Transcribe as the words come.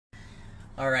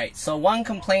Alright, so one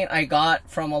complaint I got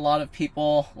from a lot of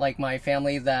people, like my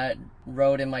family that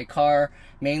rode in my car,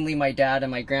 mainly my dad and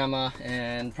my grandma,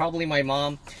 and probably my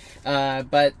mom,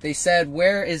 but they said,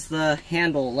 where is the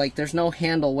handle? Like, there's no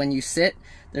handle when you sit,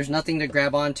 there's nothing to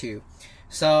grab onto.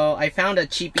 So I found a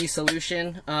cheapy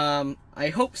solution. I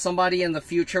hope somebody in the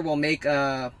future will make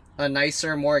a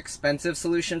nicer, more expensive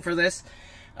solution for this.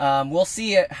 We'll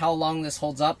see how long this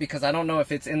holds up, because I don't know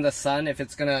if it's in the sun, if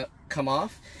it's gonna come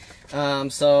off.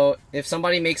 So if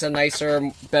somebody makes a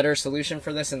nicer, better solution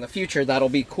for this in the future, that'll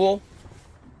be cool.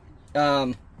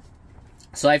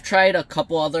 So I've tried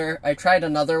I tried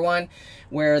another one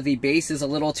where the base is a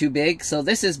little too big. So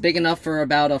this is big enough for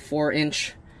about a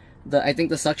 4-inch. I think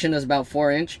the suction is about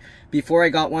 4-inch. Before I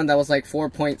got one that was like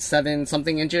 4.7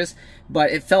 something inches,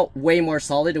 but it felt way more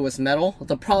solid. It was metal.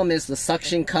 The problem is the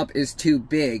suction cup is too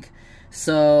big.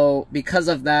 So because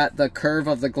of that, the curve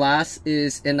of the glass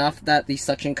is enough that the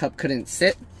suction cup couldn't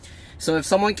sit. So if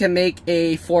someone can make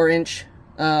a 4-inch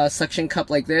suction cup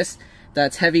like this,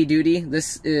 that's heavy duty.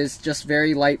 This is just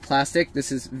very light plastic.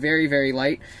 This is very, very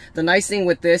light. The nice thing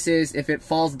with this is if it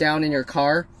falls down in your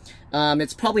car,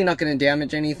 it's probably not going to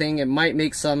damage anything. It might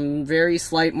make some very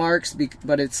slight marks,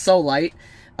 but it's so light.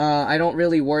 I don't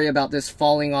really worry about this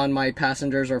falling on my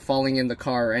passengers or falling in the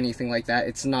car or anything like that.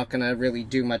 It's not going to really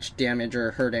do much damage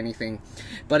or hurt anything.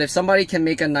 But if somebody can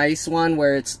make a nice one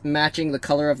where it's matching the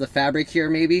color of the fabric here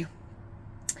maybe,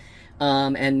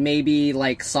 and maybe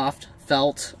like soft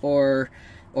felt or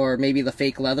maybe the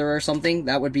fake leather or something,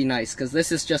 that would be nice, because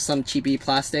this is just some cheapy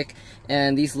plastic,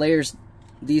 and these layers,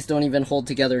 these don't even hold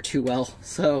together too well.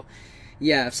 So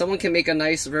yeah, if someone can make a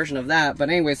nice version of that. But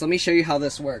anyways, let me show you how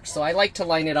this works. So I like to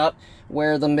line it up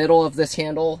where the middle of this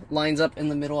handle lines up in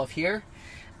the middle of here,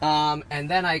 and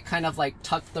then I kind of like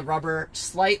tuck the rubber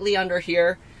slightly under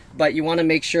here, but you want to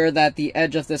make sure that the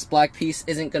edge of this black piece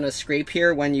isn't going to scrape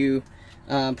here when you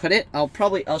put it.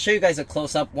 I'll show you guys a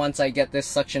close-up once I get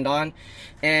this suctioned on.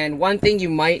 And one thing you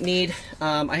might need,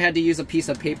 I had to use a piece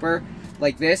of paper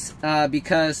like this,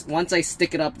 because once I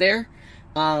stick it up there,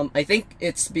 I think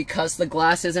it's because the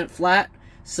glass isn't flat,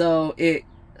 so it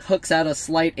hooks at a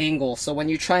slight angle. So when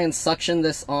you try and suction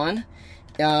this on,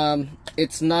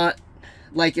 it's not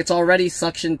like it's already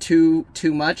suctioned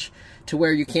too much to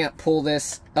where you can't pull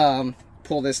this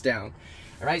down.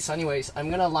 Alright, so anyways, I'm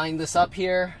gonna line this up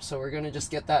here. So we're gonna just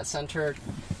get that centered,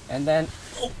 and then,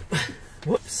 oh,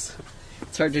 whoops,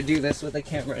 it's hard to do this with the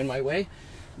camera in my way.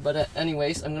 But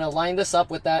anyways, I'm gonna line this up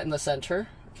with that in the center,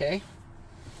 okay?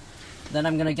 Then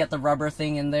I'm gonna get the rubber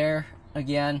thing in there.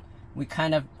 Again, we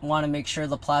kind of want to make sure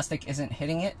the plastic isn't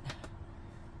hitting it.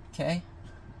 Okay,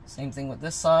 same thing with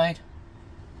this side.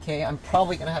 Okay, I'm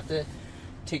probably gonna have to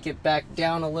take it back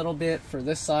down a little bit for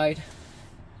this side.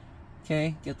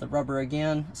 Okay, get the rubber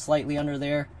again slightly under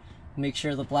there. Make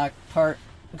sure the black part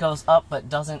goes up but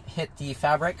doesn't hit the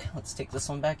fabric. Let's take this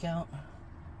one back out.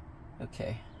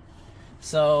 Okay,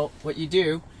 so what you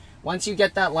do, once you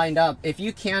get that lined up, if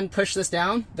you can push this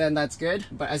down, then that's good.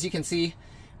 But as you can see,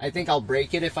 I think I'll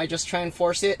break it if I just try and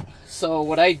force it. So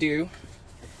what I do,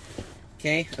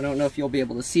 okay, I don't know if you'll be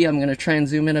able to see, I'm gonna try and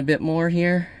zoom in a bit more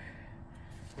here.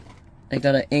 I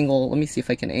gotta angle, let me see if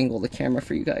I can angle the camera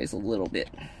for you guys a little bit.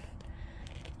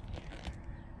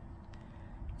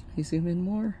 Can you zoom in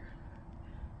more?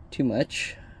 Too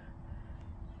much.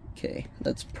 Okay,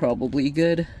 that's probably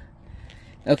good.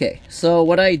 Okay, so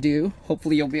what I do,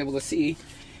 hopefully you'll be able to see,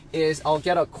 is I'll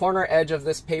get a corner edge of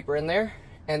this paper in there,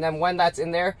 and then when that's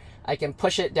in there, I can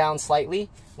push it down slightly.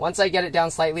 Once I get it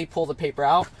down slightly, pull the paper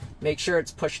out, make sure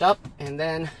it's pushed up, and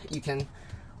then you can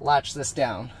latch this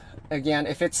down. Again,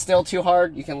 if it's still too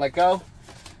hard, you can let go.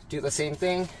 Do the same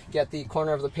thing, get the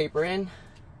corner of the paper in,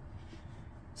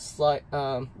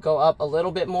 go up a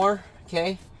little bit more,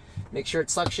 okay? Make sure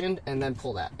it's suctioned, and then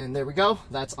pull that. And there we go.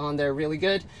 That's on there really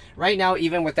good. Right now,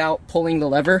 even without pulling the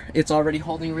lever, it's already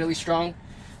holding really strong.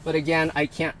 But again, I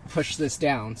can't push this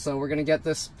down. So we're gonna get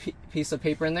this piece of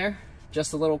paper in there,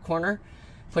 just a little corner,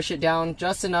 push it down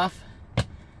just enough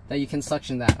that you can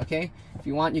suction that, okay? If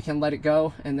you want, you can let it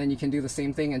go, and then you can do the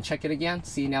same thing and check it again.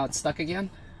 See, now it's stuck again.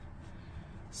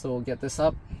 So we'll get this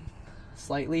up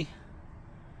slightly.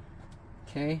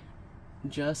 Okay,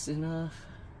 just enough.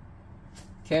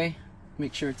 Okay,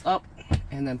 make sure it's up,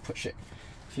 and then push it.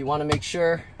 If you want to make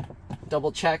sure,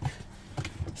 double check.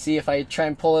 See, if I try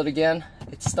and pull it again,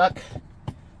 it's stuck.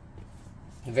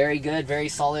 Very good, very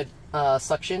solid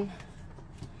suction.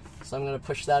 So I'm going to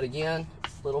push that again,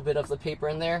 a little bit of the paper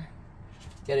in there,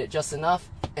 get it just enough,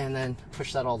 and then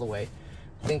push that all the way.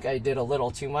 I think I did a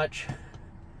little too much.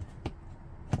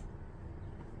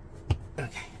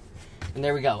 Okay, and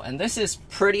there we go. And this is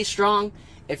pretty strong.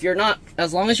 if you're not,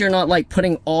 as long as you're not like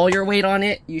putting all your weight on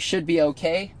it, you should be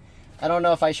okay. I don't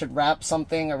know if I should wrap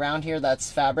something around here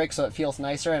that's fabric so it feels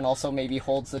nicer and also maybe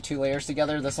holds the 2 layers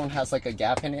together. This one has like a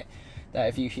gap in it that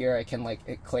if you hear, I can like,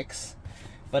 it clicks.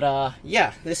 But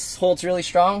yeah, this holds really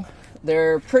strong.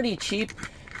 They're pretty cheap.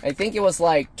 I think it was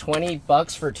like 20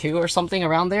 bucks for 2 or something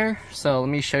around there. So let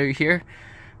me show you here.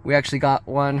 We actually got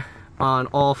one on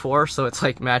all 4, so it's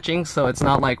like matching. So it's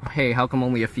not like, hey, how come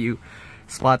only a few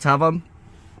spots have them?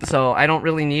 So I don't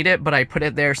really need it, but I put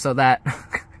it there so that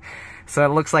so it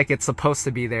looks like it's supposed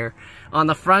to be there. On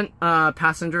the front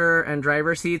passenger and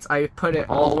driver seats, I put it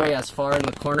all the way as far in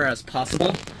the corner as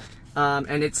possible.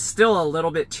 And it's still a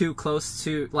little bit too close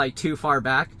to, like, too far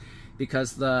back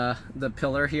because the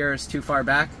pillar here is too far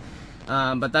back.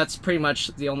 But that's pretty much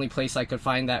the only place I could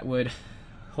find that would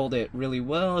hold it really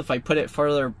well. If I put it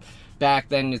further back,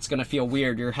 then it's gonna feel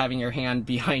weird. You're having your hand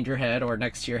behind your head or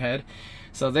next to your head.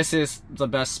 So this is the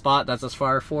best spot. That's as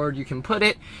far forward you can put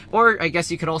it. Or I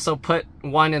guess you could also put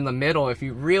one in the middle if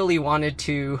you really wanted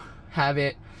to have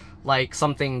it like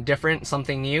something different,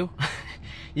 something new.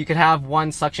 You could have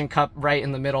one suction cup right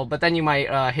in the middle, but then you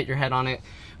might hit your head on it.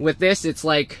 With this, it's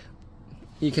like,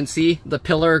 you can see the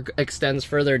pillar extends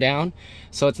further down.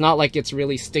 So it's not like it's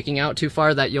really sticking out too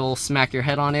far that you'll smack your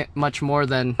head on it much more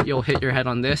than you'll hit your head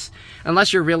on this.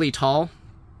 Unless you're really tall,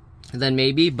 then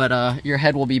maybe, but your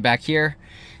head will be back here.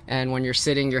 And when you're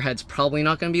sitting, your head's probably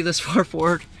not gonna be this far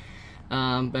forward.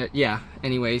 But yeah,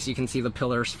 anyways, you can see the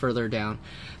pillars further down.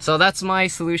 So that's my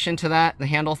solution to that, the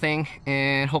handle thing,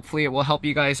 and hopefully it will help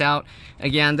you guys out.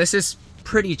 Again, this is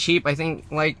pretty cheap, I think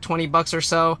like 20 bucks or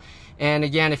so. And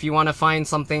again, if you want to find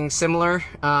something similar,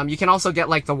 you can also get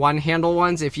like the one handle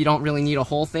ones if you don't really need a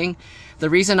whole thing. The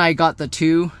reason I got the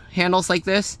 2 handles like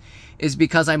this is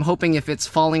because I'm hoping if it's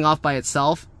falling off by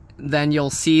itself, then you'll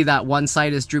see that one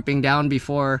side is drooping down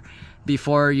before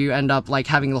you end up like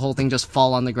having the whole thing just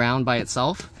fall on the ground by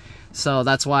itself. So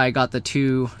that's why I got the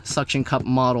 2 suction cup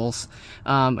models.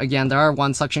 Again, there are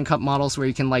 1 suction cup models where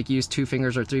you can like use 2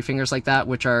 fingers or 3 fingers like that,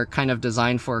 which are kind of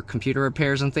designed for computer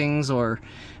repairs and things, or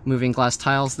moving glass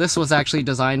tiles. This was actually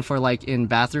designed for like in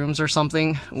bathrooms or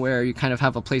something where you kind of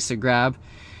have a place to grab.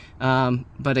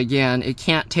 But again, it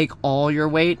can't take all your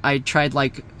weight. I tried,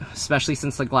 like, especially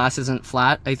since the glass isn't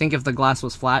flat. I think if the glass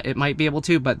was flat, it might be able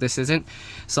to, but this isn't.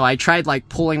 So I tried like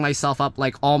pulling myself up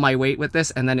like all my weight with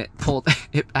this, and then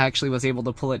it actually was able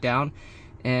to pull it down.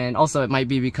 And also it might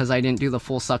be because I didn't do the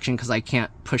full suction because I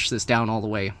can't push this down all the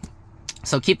way.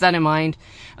 So keep that in mind.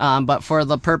 But for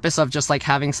the purpose of just like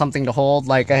having something to hold,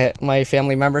 like my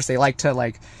family members, they like to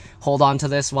like hold on to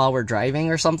this while we're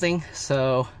driving or something.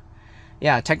 So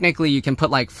yeah, technically you can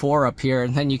put like 4 up here,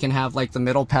 and then you can have like the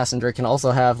middle passenger can also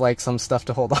have like some stuff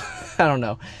to hold on. I don't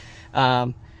know.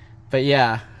 But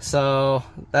yeah, so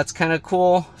that's kind of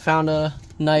cool. Found a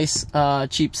nice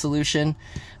cheap solution,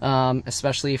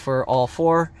 especially for all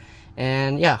 4.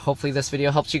 And yeah, hopefully this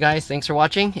video helps you guys. Thanks for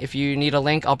watching. If you need a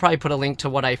link, I'll probably put a link to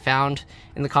what I found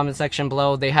in the comment section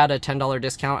below. They had a $10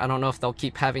 discount. I don't know if they'll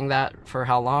keep having that for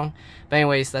how long. But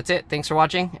anyways, that's it. Thanks for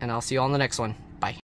watching, and I'll see you all in the next one. Bye.